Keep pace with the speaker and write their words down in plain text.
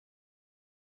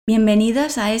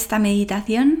Bienvenidos a esta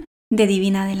meditación de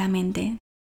Divina de la Mente.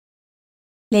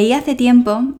 Leí hace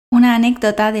tiempo una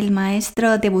anécdota del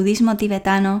maestro de budismo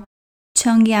tibetano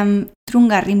Chögyam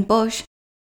Trungpa Rinpoche,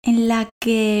 en la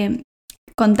que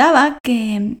contaba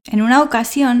que en una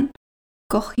ocasión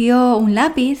cogió un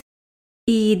lápiz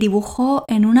y dibujó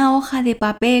en una hoja de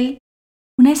papel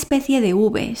una especie de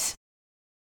Vs.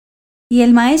 Y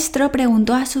el maestro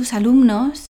preguntó a sus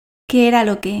alumnos qué era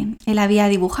lo que él había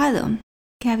dibujado,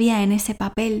 qué había en ese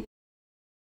papel.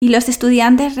 Y los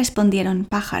estudiantes respondieron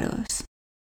pájaros.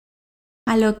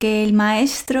 A lo que el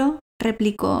maestro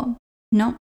replicó,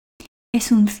 no,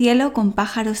 es un cielo con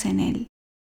pájaros en él.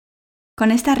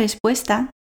 Con esta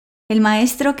respuesta, el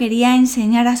maestro quería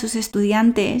enseñar a sus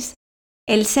estudiantes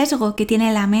el sesgo que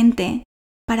tiene la mente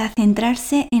para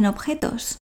centrarse en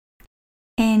objetos,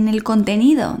 en el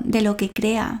contenido de lo que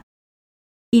crea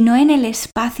y no en el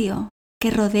espacio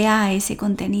que rodea a ese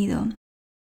contenido.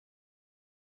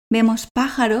 Vemos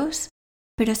pájaros,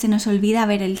 pero se nos olvida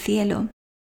ver el cielo.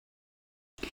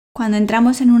 Cuando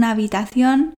entramos en una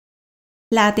habitación,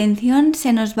 la atención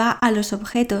se nos va a los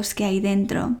objetos que hay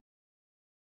dentro,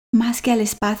 más que al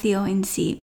espacio en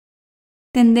sí.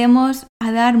 Tendemos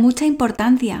a dar mucha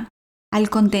importancia al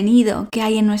contenido que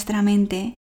hay en nuestra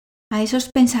mente, a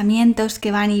esos pensamientos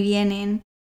que van y vienen,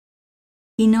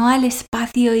 y no al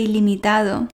espacio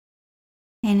ilimitado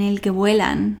en el que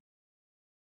vuelan,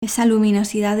 esa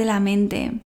luminosidad de la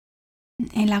mente,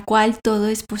 en la cual todo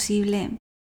es posible.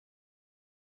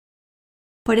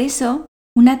 Por eso,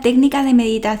 una técnica de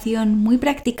meditación muy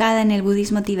practicada en el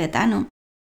budismo tibetano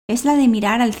es la de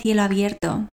mirar al cielo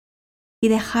abierto y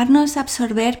dejarnos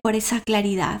absorber por esa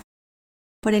claridad,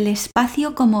 por el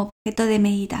espacio como objeto de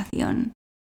meditación.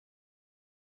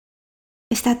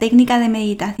 Esta técnica de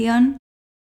meditación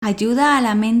ayuda a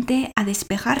la mente a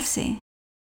despejarse,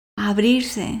 a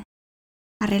abrirse,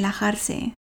 a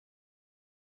relajarse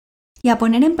y a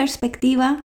poner en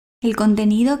perspectiva el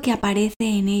contenido que aparece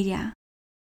en ella.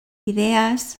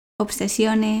 Ideas,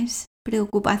 obsesiones,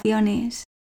 preocupaciones,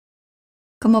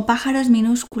 como pájaros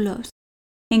minúsculos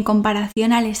en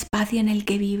comparación al espacio en el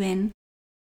que viven.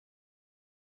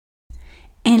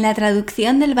 En la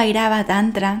traducción del Bhairava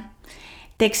Tantra,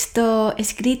 texto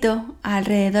escrito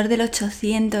alrededor del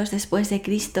 800 después de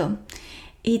Cristo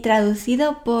y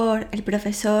traducido por el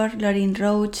profesor Lorin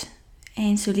Roach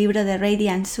en su libro The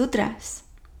Radiant Sutras,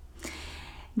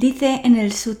 dice en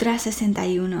el Sutra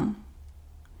 61: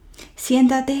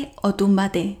 siéntate o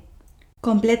túmbate,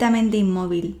 completamente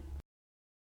inmóvil.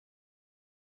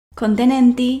 Contén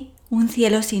en ti un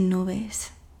cielo sin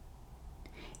nubes.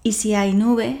 Y si hay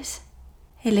nubes,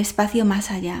 el espacio más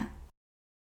allá.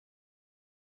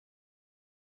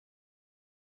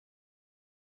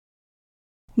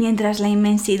 Mientras la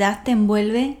inmensidad te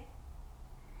envuelve,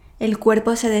 el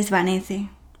cuerpo se desvanece.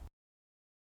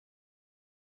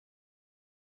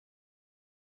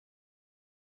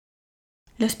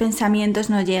 Los pensamientos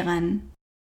no llegan.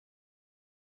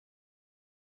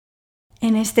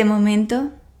 En este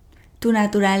momento, tu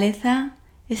naturaleza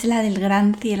es la del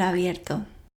gran cielo abierto.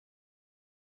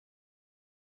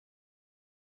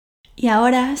 Y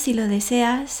ahora, si lo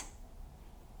deseas,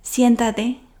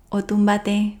 siéntate o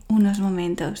túmbate unos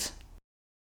momentos.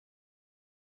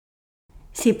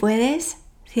 Si puedes,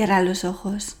 cierra los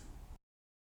ojos.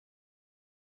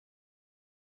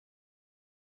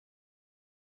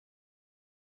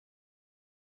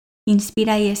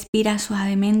 Inspira y expira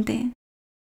suavemente.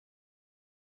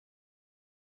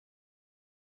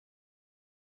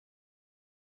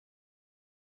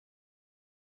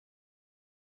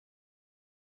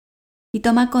 Y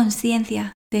toma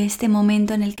conciencia de este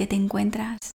momento en el que te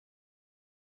encuentras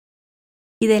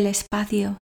y del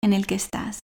espacio en el que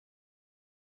estás.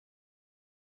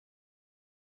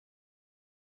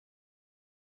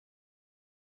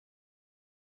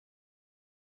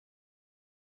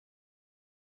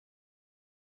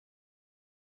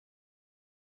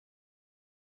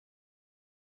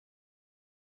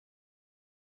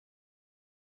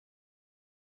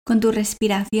 Con tu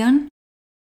respiración,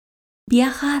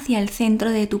 viaja hacia el centro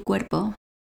de tu cuerpo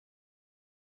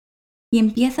y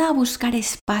empieza a buscar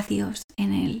espacios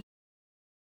en él.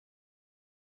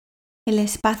 El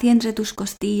espacio entre tus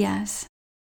costillas,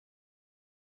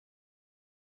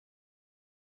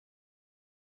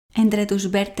 entre tus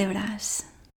vértebras.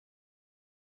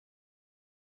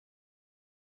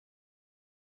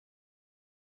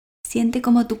 Siente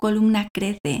cómo tu columna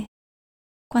crece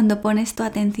cuando pones tu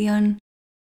atención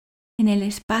en el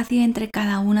espacio entre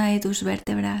cada una de tus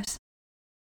vértebras.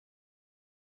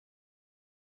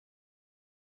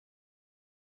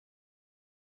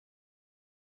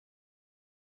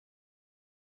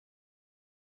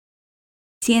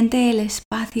 Siente el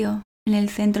espacio en el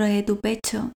centro de tu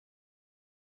pecho,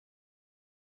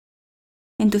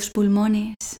 en tus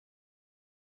pulmones,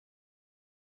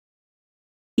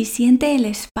 y siente el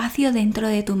espacio dentro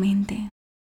de tu mente.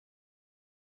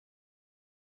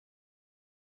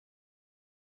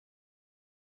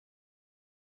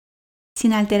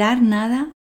 Sin alterar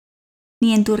nada,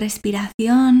 ni en tu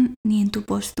respiración, ni en tu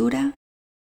postura.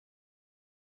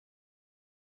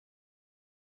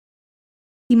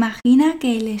 Imagina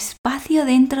que el espacio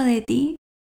dentro de ti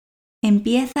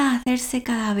empieza a hacerse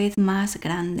cada vez más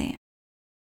grande.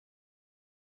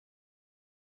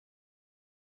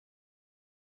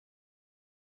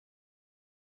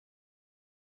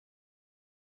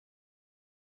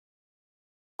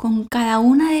 Con cada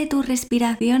una de tus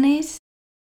respiraciones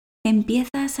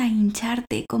empiezas a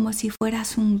hincharte como si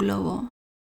fueras un globo,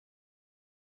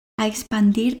 a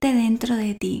expandirte dentro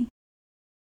de ti.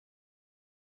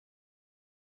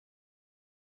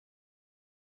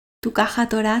 Tu caja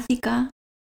torácica,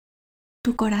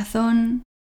 tu corazón,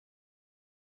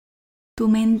 tu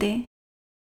mente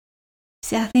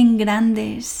se hacen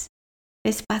grandes,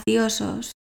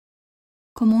 espaciosos,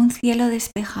 como un cielo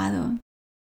despejado.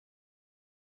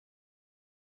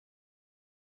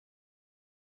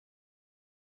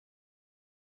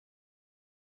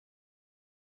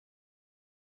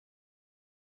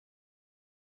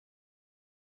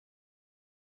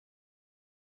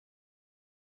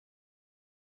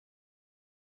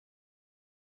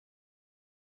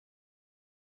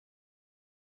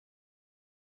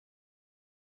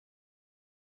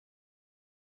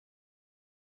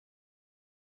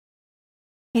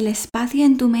 El espacio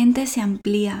en tu mente se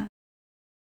amplía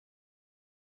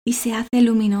y se hace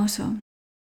luminoso.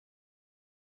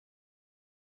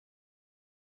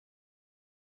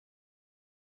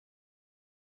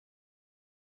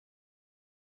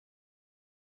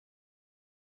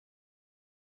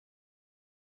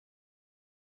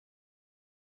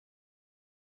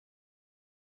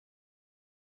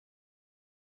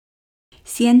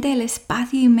 Siente el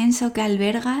espacio inmenso que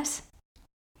albergas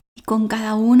y con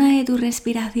cada una de tus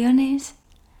respiraciones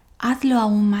hazlo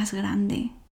aún más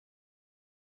grande.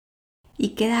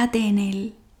 Y quédate en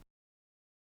él.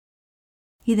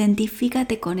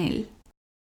 Identifícate con él.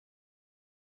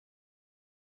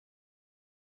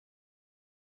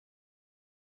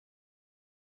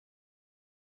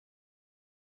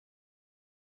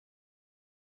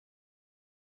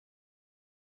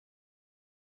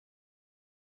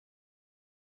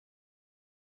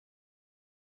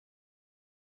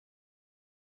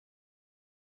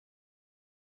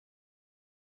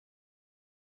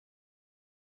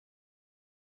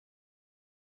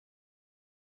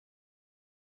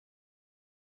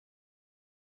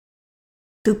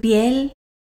 Tu piel,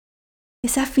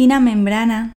 esa fina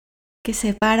membrana que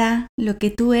separa lo que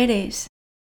tú eres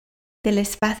del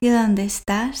espacio donde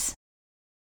estás,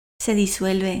 se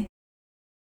disuelve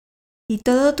y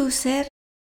todo tu ser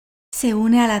se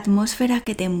une a la atmósfera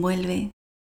que te envuelve,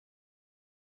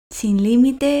 sin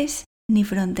límites ni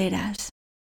fronteras.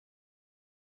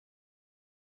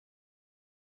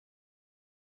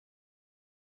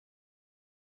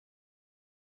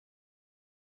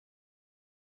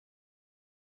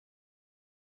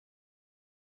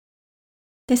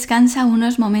 Descansa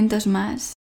unos momentos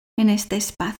más en este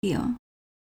espacio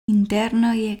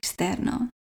interno y externo.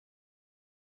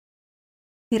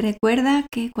 Y recuerda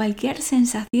que cualquier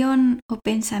sensación o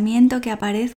pensamiento que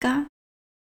aparezca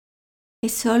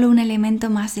es solo un elemento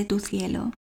más de tu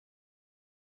cielo.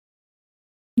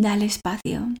 Dale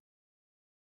espacio.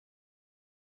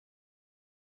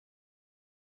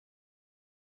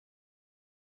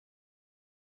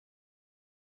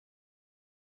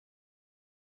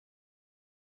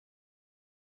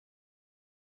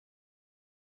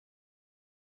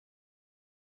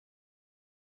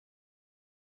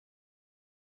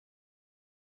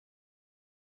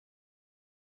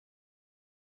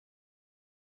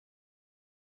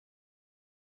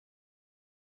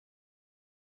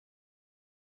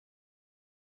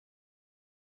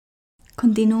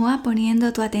 Continúa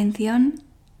poniendo tu atención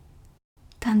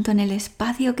tanto en el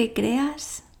espacio que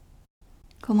creas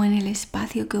como en el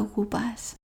espacio que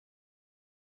ocupas.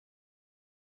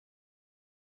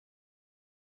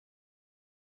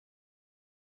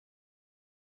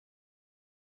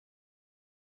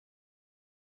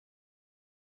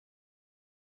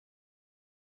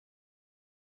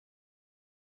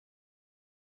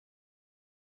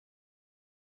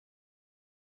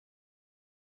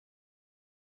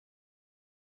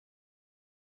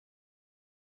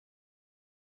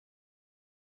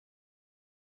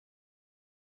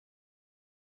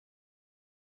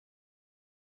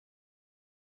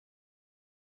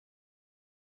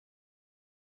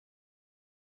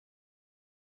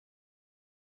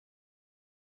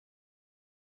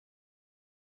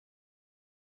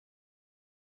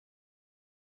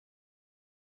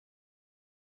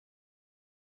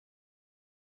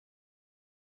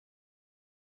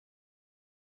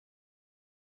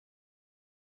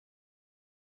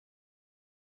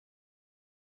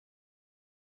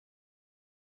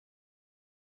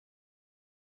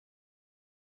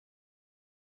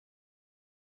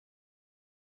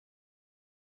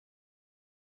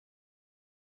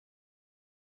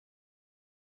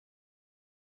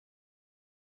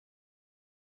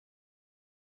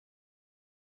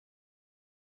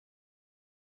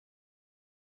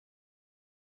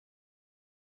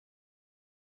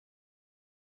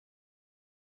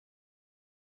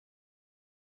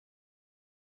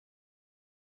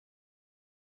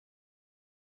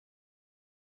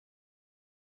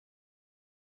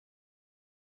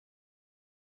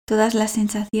 todas las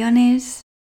sensaciones,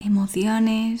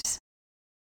 emociones,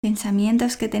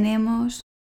 pensamientos que tenemos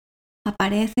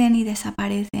aparecen y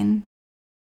desaparecen.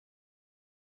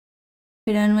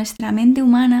 Pero nuestra mente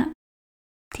humana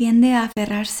tiende a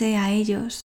aferrarse a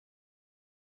ellos,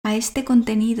 a este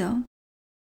contenido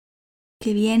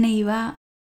que viene y va,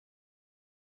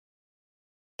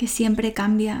 que siempre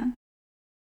cambia.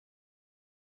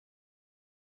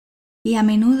 Y a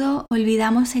menudo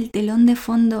olvidamos el telón de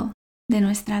fondo de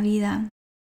nuestra vida,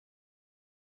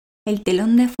 el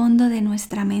telón de fondo de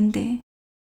nuestra mente,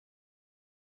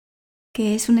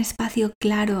 que es un espacio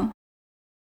claro,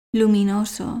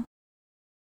 luminoso,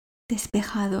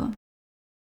 despejado.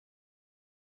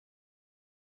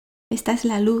 Esta es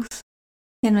la luz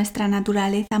de nuestra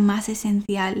naturaleza más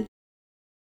esencial.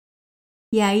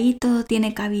 Y ahí todo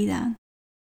tiene cabida.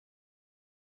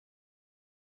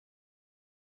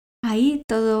 Ahí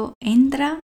todo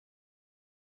entra,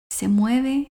 se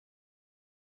mueve,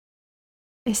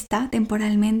 está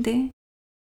temporalmente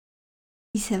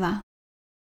y se va.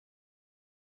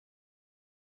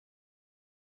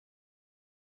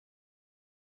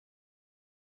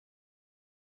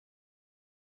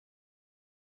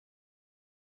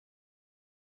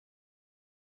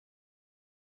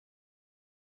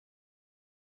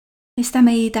 Esta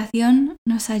meditación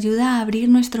nos ayuda a abrir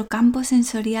nuestro campo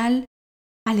sensorial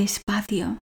al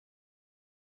espacio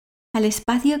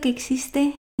que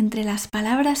existe entre las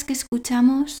palabras que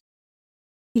escuchamos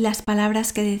y las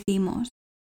palabras que decimos.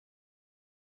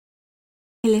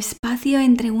 El espacio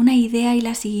entre una idea y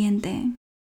la siguiente.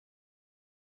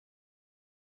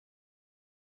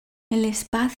 El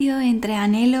espacio entre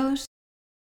anhelos,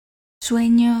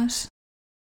 sueños,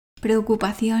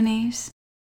 preocupaciones.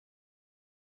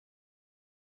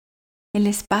 El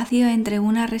espacio entre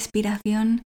una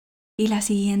respiración y la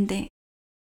siguiente.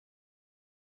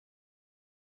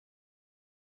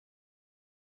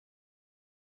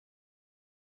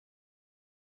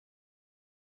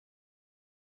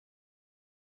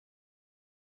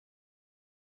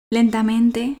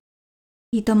 Lentamente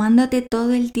y tomándote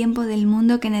todo el tiempo del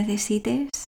mundo que necesites,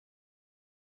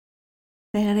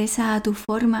 regresa a tu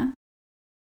forma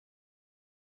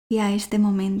y a este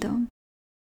momento.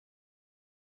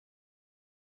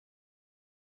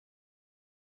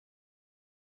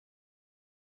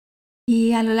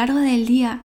 Y a lo largo del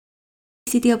día,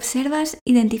 si te observas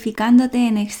identificándote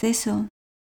en exceso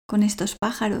con estos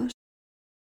pájaros,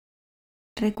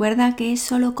 recuerda que es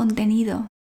solo contenido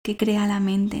que crea la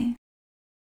mente.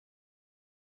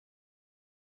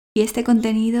 Y este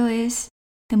contenido es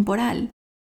temporal,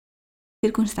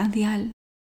 circunstancial.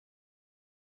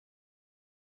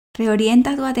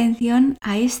 Reorienta tu atención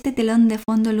a este telón de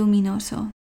fondo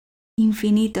luminoso,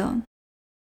 infinito,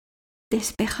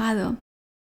 despejado,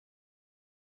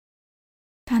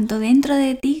 tanto dentro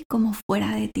de ti como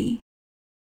fuera de ti.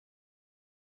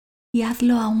 Y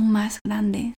hazlo aún más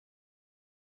grande.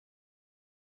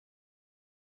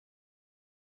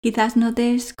 Quizás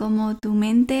notes cómo tu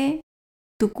mente,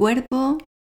 tu cuerpo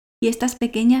y estas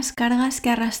pequeñas cargas que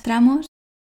arrastramos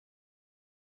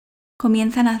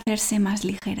comienzan a hacerse más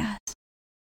ligeras.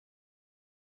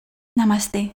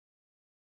 Namaste.